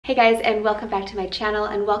Hey guys, and welcome back to my channel,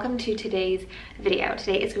 and welcome to today's video.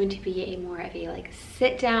 Today is going to be a more of a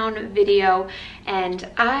sit down video, and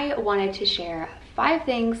I wanted to share 5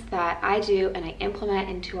 things that I do and I implement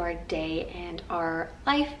into our day and our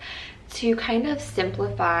life to kind of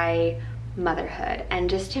simplify motherhood and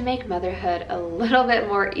just to make motherhood a little bit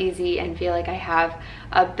more easy and feel like I have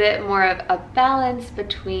a bit more of a balance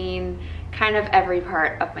between kind of every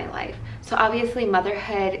part of my life. So obviously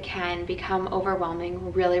motherhood can become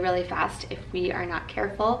overwhelming really fast if we are not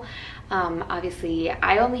careful. Obviously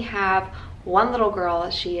I only have one little girl.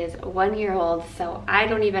 She is 1 year old, so I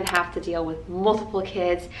don't even have to deal with multiple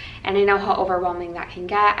kids, and I know how overwhelming that can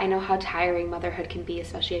get. I know how tiring motherhood can be,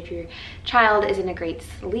 especially if your child isn't a great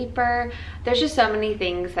sleeper. There's just so many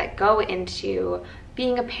things that go into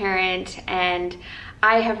being a parent, and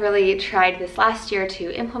I have really tried this last year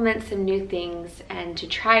to implement some new things and to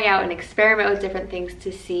try out and experiment with different things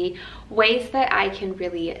to see ways that I can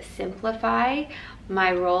really simplify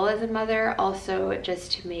my role as a mother, also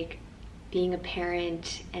just to make being a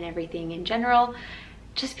parent and everything in general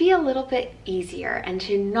just be a little bit easier and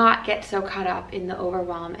to not get so caught up in the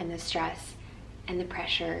overwhelm and the stress and the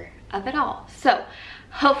pressure of it all. So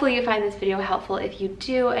hopefully you find this video helpful. If you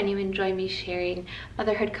do and you enjoy me sharing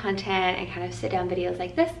motherhood content and kind of sit down videos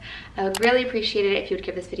like this, I would really appreciate it if you would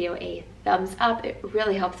give this video a thumbs up. It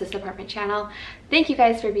really helps to support my channel. Thank you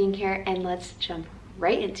guys for being here, and let's jump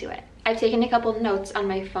right into it. I've taken a couple notes on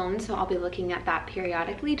my phone, so I'll be looking at that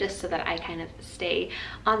periodically just so that I kind of stay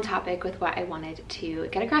on topic with what I wanted to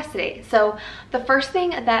get across today. So the first thing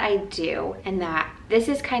that I do, and that this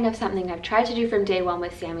is kind of something I've tried to do from day one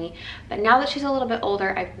with Sammy, but now that she's a little bit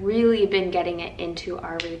older, I've really been getting it into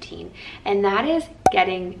our routine, and that is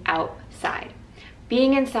getting outside.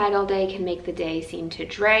 Being inside all day can make the day seem to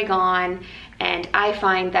drag on, and I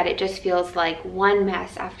find that it just feels like one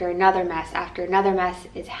mess after another mess after another mess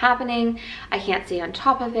is happening. I can't stay on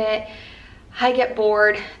top of it. I get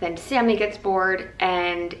bored, then Sammy gets bored,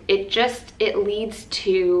 and it leads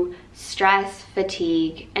to stress,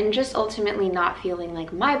 fatigue, and just ultimately not feeling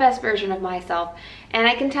like my best version of myself. And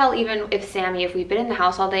I can tell, even if we've been in the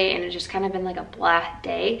house all day and it's just kind of been like a blah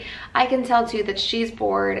day, I can tell too that she's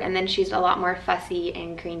bored, and then she's a lot more fussy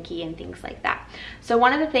and cranky and things like that. So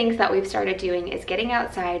one of the things that we've started doing is getting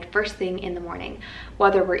outside first thing in the morning.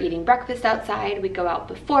 Whether we're eating breakfast outside, we go out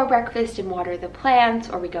before breakfast and water the plants,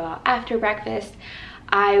 or we go out after breakfast.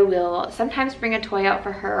 I will sometimes bring a toy out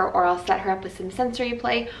for her, or I'll set her up with some sensory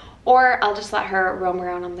play, or I'll just let her roam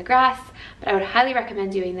around on the grass. But I would highly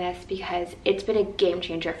recommend doing this because it's been a game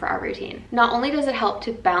changer for our routine. Not only does it help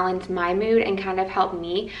to balance my mood and kind of help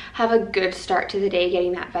me have a good start to the day,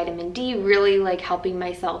 getting that vitamin D, really like helping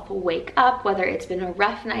myself wake up, whether it's been a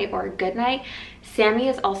rough night or a good night. Sammy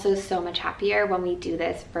is also so much happier when we do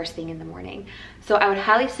this first thing in the morning. So I would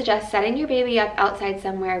highly suggest setting your baby up outside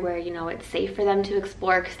somewhere where you know it's safe for them to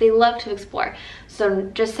explore, because they love to explore. So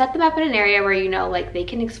just set them up in an area where you know like they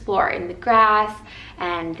can explore in the grass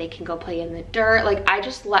and they can go play in the dirt. Like, I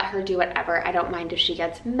just let her do whatever. I don't mind if she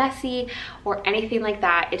gets messy or anything like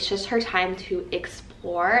that. It's just her time to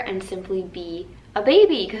explore and simply be a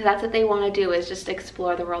baby, because that's what they want to do, is just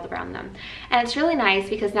explore the world around them. And it's really nice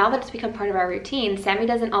because now that it's become part of our routine, Sammy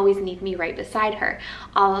doesn't always need me right beside her.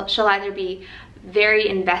 She'll either be very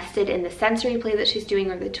invested in the sensory play that she's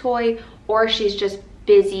doing or the toy, or she's just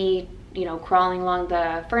busy, you know, crawling along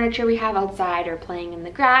the furniture we have outside, or playing in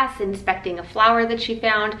the grass, inspecting a flower that she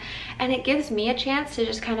found. And it gives me a chance to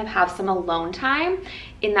just kind of have some alone time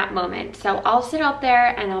in that moment. So I'll sit out there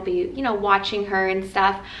and I'll be, you know, watching her and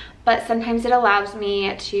stuff, but sometimes it allows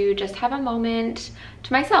me to just have a moment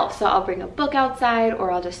to myself. So I'll bring a book outside,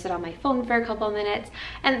 or I'll just sit on my phone for a couple of minutes.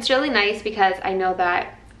 And it's really nice because I know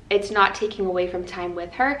that it's not taking away from time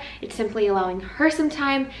with her. It's simply allowing her some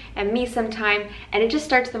time and me some time, and it just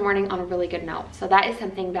starts the morning on a really good note. So that is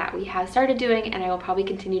something that we have started doing, and I will probably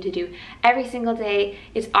continue to do every single day.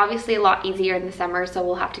 It's obviously a lot easier in the summer, so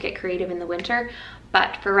we'll have to get creative in the winter.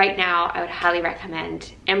 But for right now, I would highly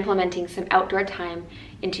recommend implementing some outdoor time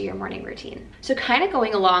into your morning routine. So kind of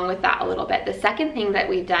going along with that a little bit, the second thing that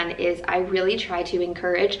we've done is I really try to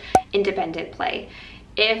encourage independent play.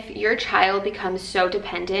 If your child becomes so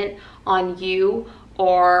dependent on you,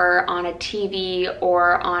 or on a TV,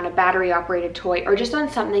 or on a battery operated toy, or just on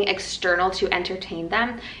something external to entertain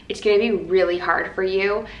them, it's going to be really hard for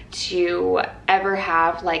you to ever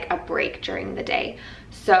have like a break during the day.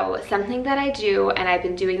 So something that I do, and I've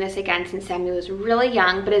been doing this again since Sammy was really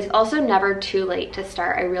young, but it's also never too late to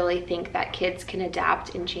start. I really think that kids can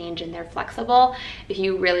adapt and change, and they're flexible if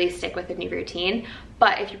you really stick with a new routine.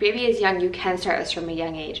 But if your baby is young, you can start this from a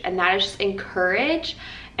young age, and that is just encourage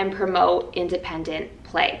and promote independent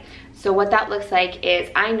play. So what that looks like is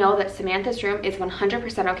I know that Samantha's room is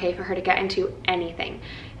 100% okay for her to get into anything.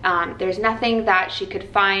 There's nothing that she could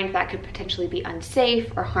find that could potentially be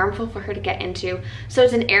unsafe or harmful for her to get into. So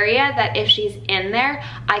it's an area that if she's in there,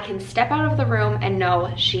 I can step out of the room and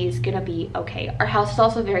know she's gonna be okay. Our house is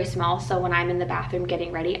also very small, so when I'm in the bathroom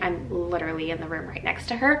getting ready, I'm literally in the room right next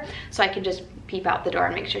to her, so I can just peep out the door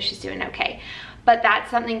and make sure she's doing okay. But that's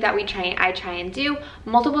something that I try and do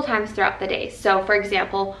multiple times throughout the day. So for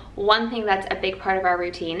example, one thing that's a big part of our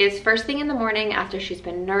routine is first thing in the morning after she's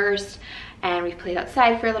been nursed and we've played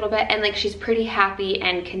outside for a little bit and like she's pretty happy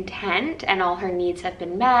and content and all her needs have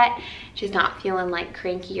been met, she's not feeling like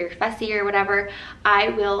cranky or fussy or whatever, I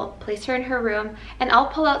will place her in her room and I'll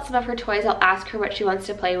pull out some of her toys. I'll ask her what she wants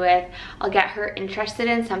to play with. I'll get her interested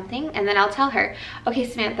in something and then I'll tell her, okay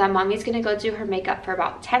Samantha, mommy's gonna go do her makeup for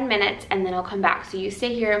about 10 minutes and then I'll come back, so you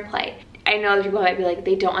stay here and play. I know people might be like,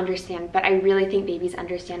 they don't understand, but I really think babies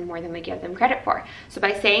understand more than we give them credit for. So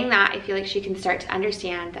by saying that, I feel like she can start to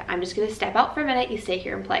understand that I'm just gonna step out for a minute, you stay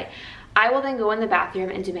here and play. I will then go in the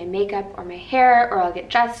bathroom and do my makeup or my hair, or I'll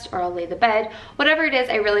get dressed, or I'll lay the bed. Whatever it is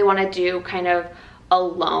I really wanna do kind of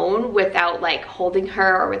alone without like holding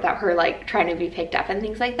her or without her like trying to be picked up and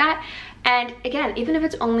things like that. And again, even if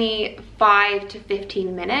it's only 5 to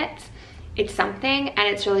 15 minutes, it's something, and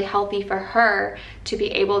it's really healthy for her to be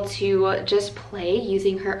able to just play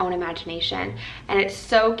using her own imagination. And it's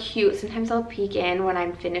so cute. Sometimes I'll peek in when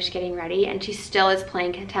I'm finished getting ready and she still is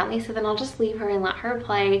playing contently, so then I'll just leave her and let her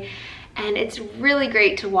play. And it's really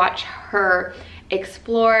great to watch her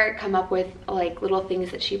explore, come up with like little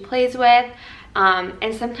things that she plays with.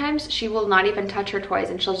 And sometimes she will not even touch her toys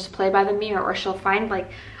and she'll just play by the mirror, or she'll find like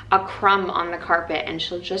a crumb on the carpet and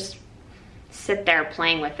she'll just sit there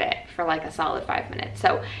playing with it for like a solid 5 minutes.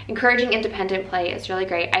 So encouraging independent play is really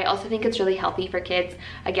great. I also think it's really healthy for kids,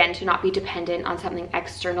 again, to not be dependent on something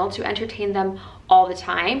external to entertain them all the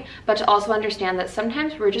time, but to also understand that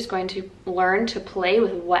sometimes we're just going to learn to play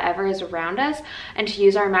with whatever is around us and to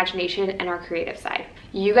use our imagination and our creative side.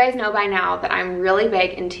 You guys know by now that I'm really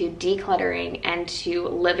big into decluttering and to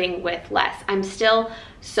living with less. I'm still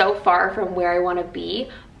so far from where I want to be,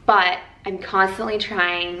 but I'm constantly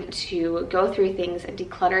trying to go through things and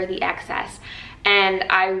declutter the excess. And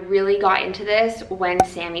I really got into this when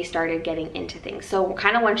Sammy started getting into things. So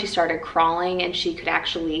kind of when she started crawling and she could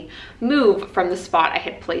actually move from the spot I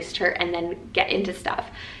had placed her and then get into stuff.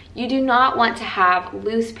 You do not want to have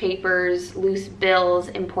loose papers, loose bills,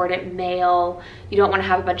 important mail. You don't want to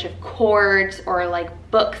have a bunch of cords or like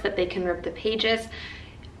books that they can rip the pages,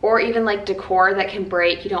 or even like decor that can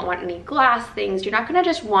break. You don't want any glass things. You're not gonna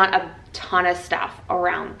just want a ton of stuff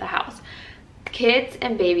around the house. Kids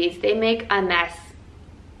and babies, they make a mess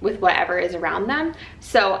with whatever is around them.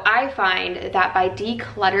 So I find that by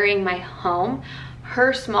decluttering my home,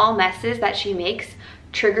 her small messes that she makes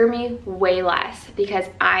trigger me way less, because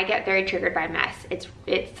I get very triggered by mess.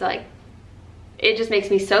 It's like, it just makes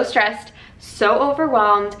me so stressed, so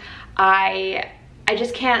overwhelmed. I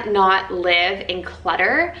just can't not live in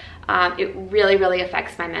clutter. It really, really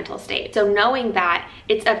affects my mental state. So knowing that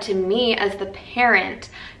it's up to me as the parent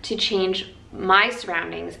to change my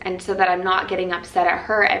surroundings, and so that I'm not getting upset at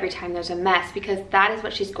her every time there's a mess, because that is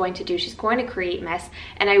what she's going to do. She's going to create mess,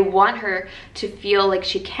 and I want her to feel like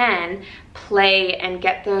she can play and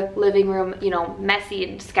get the living room, you know, messy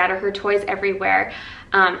and scatter her toys everywhere,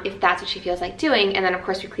 if that's what she feels like doing. And then of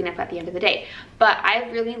course we clean up at the end of the day. But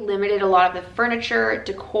I've really limited a lot of the furniture,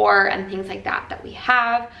 decor, and things like that we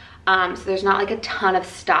have. So there's not like a ton of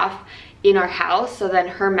stuff in our house, so then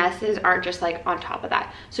her messes aren't just like on top of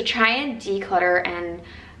that. So try and declutter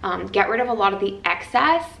and get rid of a lot of the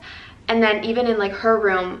excess. And then even in like her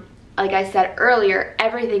room, like I said earlier,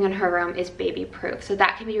 everything in her room is baby proof. So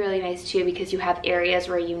that can be really nice too, because you have areas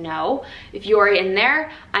where you know if you're in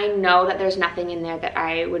there, I know that there's nothing in there that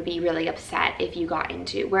I would be really upset if you got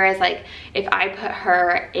into. Whereas like if I put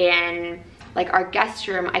her in like our guest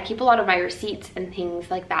room, I keep a lot of my receipts and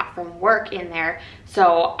things like that from work in there.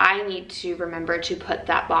 So I need to remember to put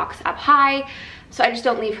that box up high. So I just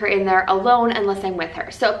don't leave her in there alone unless I'm with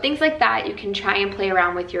her. So things like that, you can try and play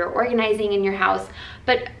around with your organizing in your house,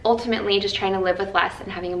 but ultimately just trying to live with less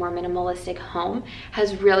and having a more minimalistic home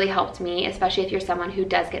has really helped me, especially if you're someone who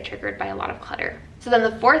does get triggered by a lot of clutter. So then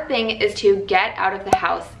the fourth thing is to get out of the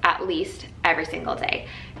house at least every single day.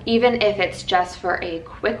 Even if it's just for a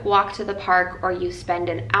quick walk to the park or you spend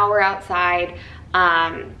an hour outside,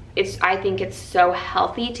 I think it's so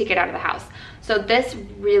healthy to get out of the house. So this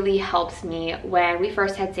really helps me. When we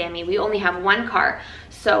first had Sammy, we only have one car.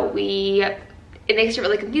 So it makes it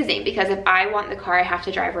really confusing because if I want the car, I have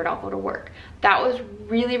to drive Rodolfo to work. That was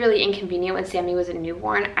really, really inconvenient when Sammy was a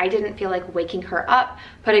newborn. I didn't feel like waking her up,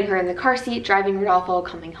 putting her in the car seat, driving Rodolfo,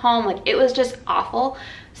 coming home. Like, it was just awful.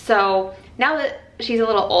 So now that she's a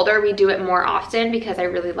little older, we do it more often because I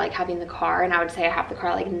really like having the car, and I would say I have the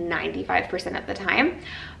car like 95% of the time.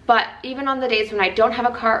 But even on the days when I don't have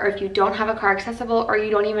a car, or if you don't have a car accessible, or you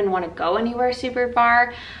don't even want to go anywhere super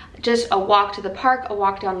far, just a walk to the park, a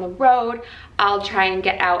walk down the road, I'll try and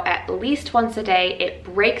get out at least once a day. It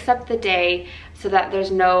breaks up the day so that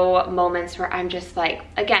there's no moments where I'm just like,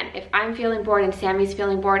 again, if I'm feeling bored and Sammy's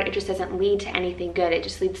feeling bored, it just doesn't lead to anything good. It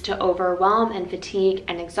just leads to overwhelm and fatigue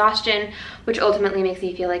and exhaustion, which ultimately makes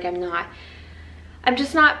me feel like I'm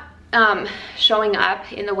just not showing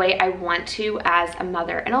up in the way I want to as a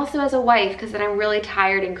mother and also as a wife, because then I'm really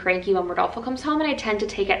tired and cranky when Rodolfo comes home, and I tend to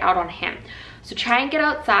take it out on him. So try and get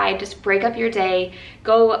outside, just break up your day,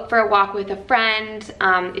 go for a walk with a friend.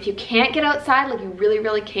 If you can't get outside, like you really,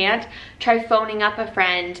 really can't, try phoning up a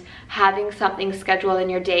friend, having something scheduled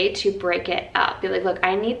in your day to break it up. Be like, look,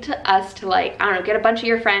 I need us to, like, I don't know, get a bunch of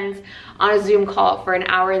your friends on a Zoom call for an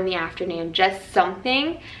hour in the afternoon, just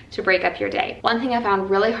something to break up your day. One thing I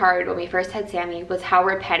found really hard when we first had Sammy was how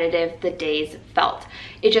repetitive the days felt.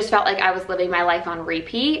 It just felt like I was living my life on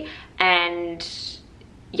repeat, and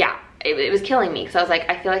yeah, it was killing me. So I was like,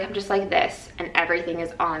 I feel like I'm just like this and everything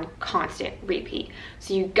is on constant repeat.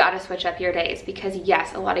 So you gotta switch up your days, because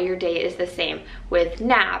yes, a lot of your day is the same with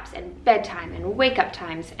naps and bedtime and wake up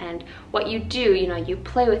times and what you do. You know, you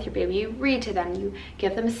play with your baby, you read to them, you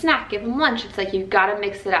give them a snack, give them lunch. It's like, you gotta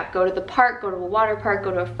mix it up. Go to the park, go to a water park, go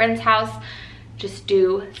to a friend's house. Just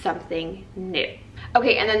do something new.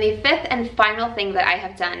 Okay, and then the fifth and final thing that I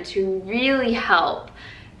have done to really help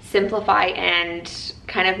simplify and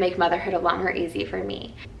kind of make motherhood a lot more easy for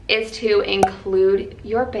me is to include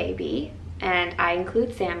your baby, and I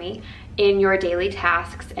include Sammy, in your daily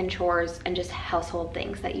tasks and chores and just household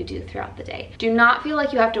things that you do throughout the day. Do not feel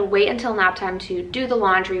like you have to wait until nap time to do the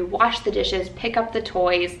laundry, wash the dishes, pick up the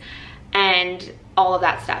toys, and all of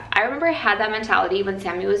that stuff. I remember I had that mentality when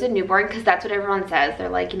Sammy was a newborn, because that's what everyone says. They're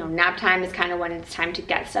like, you know, nap time is kind of when it's time to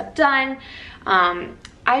get stuff done.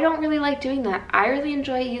 I don't really like doing that. I really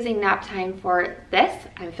enjoy using nap time for this.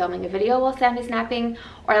 I'm filming a video while Sammy's napping,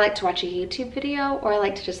 or I like to watch a YouTube video, or I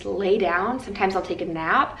like to just lay down. Sometimes I'll take a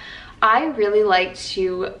nap. I really like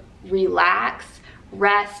to relax,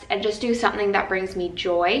 rest, and just do something that brings me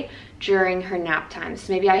joy during her nap time.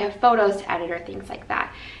 So maybe I have photos to edit or things like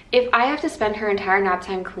that. If I have to spend her entire nap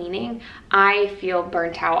time cleaning, I feel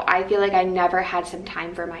burnt out. I feel like I never had some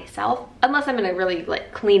time for myself. Unless I'm in a really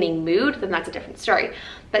like cleaning mood, then that's a different story.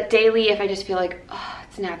 But daily, if I just feel like, oh,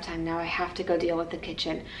 it's nap time now, I have to go deal with the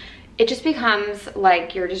kitchen, it just becomes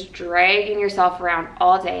like you're just dragging yourself around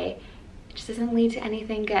all day. It just doesn't lead to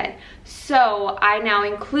anything good. So I now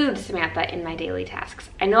include Samantha in my daily tasks.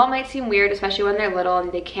 I know it might seem weird, especially when they're little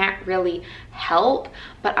and they can't really help,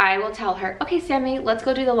 but I will tell her, okay, Sammy, let's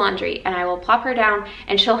go do the laundry. And I will plop her down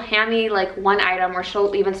and she'll hand me like one item, or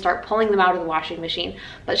she'll even start pulling them out of the washing machine.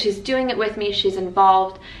 But she's doing it with me, she's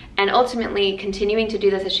involved. And ultimately, continuing to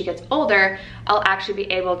do this as she gets older, I'll actually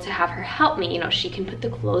be able to have her help me. You know, she can put the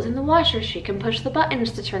clothes in the washer, she can push the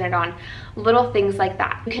buttons to turn it on, little things like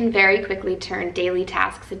that. You can very quickly turn daily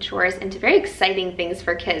tasks and chores into very exciting things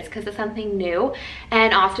for kids, because it's something new.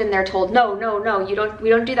 And often they're told, no, no, no, we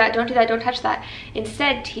don't do that, don't do that, don't touch that.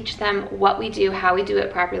 Instead, teach them what we do, how we do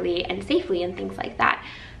it properly and safely, and things like that.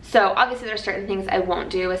 So obviously there's certain things I won't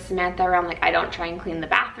do with Samantha around, like I don't try and clean the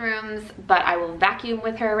bathrooms, but I will vacuum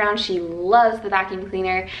with her around. She loves the vacuum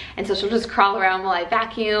cleaner, and so she'll just crawl around while I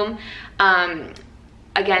vacuum.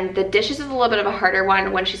 Again, the dishes is a little bit of a harder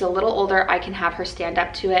one. When she's a little older, I can have her stand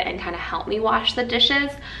up to it and kind of help me wash the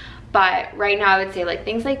dishes. But right now I would say like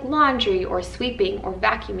things like laundry or sweeping or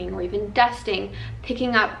vacuuming or even dusting,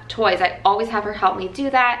 picking up toys, I always have her help me do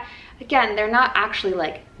that. Again, they're not actually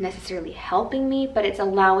like necessarily helping me, but it's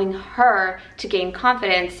allowing her to gain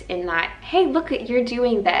confidence in that, hey, look, you're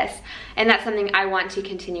doing this. And that's something I want to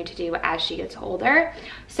continue to do as she gets older.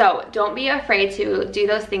 So don't be afraid to do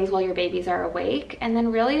those things while your babies are awake, and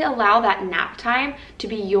then really allow that nap time to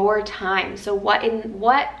be your time. So what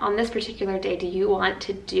on this particular day do you want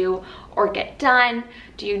to do or get done?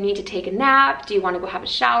 Do you need to take a nap? Do you want to go have a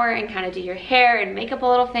shower and kind of do your hair and makeup a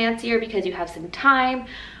little fancier because you have some time?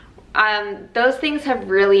 Those things have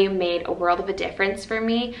really made a world of a difference for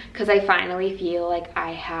me, because I finally feel like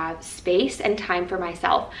I have space and time for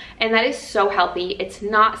myself, and that is so healthy. It's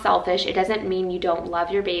not selfish. It doesn't mean you don't love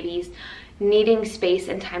your babies. Needing space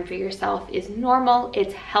and time for yourself is normal,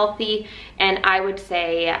 it's healthy, and I would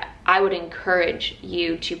say I would encourage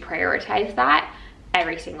you to prioritize that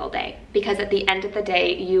every single day, because at the end of the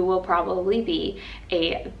day, you will probably be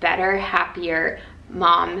a better, happier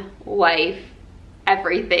mom, wife,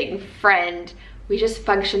 everything, friend. We just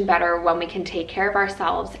function better when we can take care of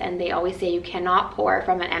ourselves, and they always say you cannot pour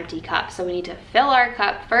from an empty cup. So we need to fill our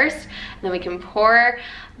cup first, and then we can pour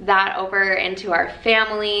that over into our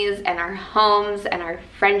families and our homes and our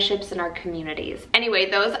friendships and our communities. Anyway,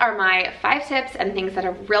 those are my 5 tips and things that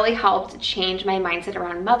have really helped change my mindset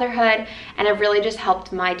around motherhood, and have really just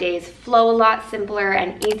helped my days flow a lot simpler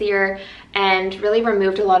and easier, and really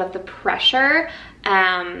removed a lot of the pressure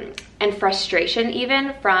and frustration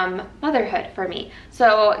even from motherhood for me.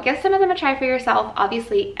 So give some of them a try for yourself.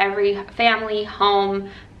 Obviously, every family, home,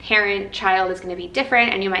 parent, child is going to be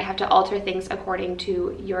different, and you might have to alter things according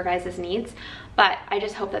to your guys' needs. But I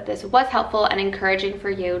just hope that this was helpful and encouraging for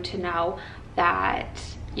you to know that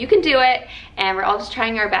you can do it, and we're all just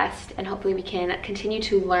trying our best, and hopefully we can continue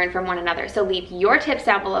to learn from one another. So leave your tips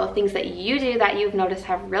down below, things that you do that you've noticed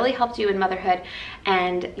have really helped you in motherhood.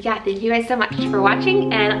 And yeah, thank you guys so much for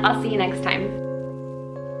watching, and I'll see you next time.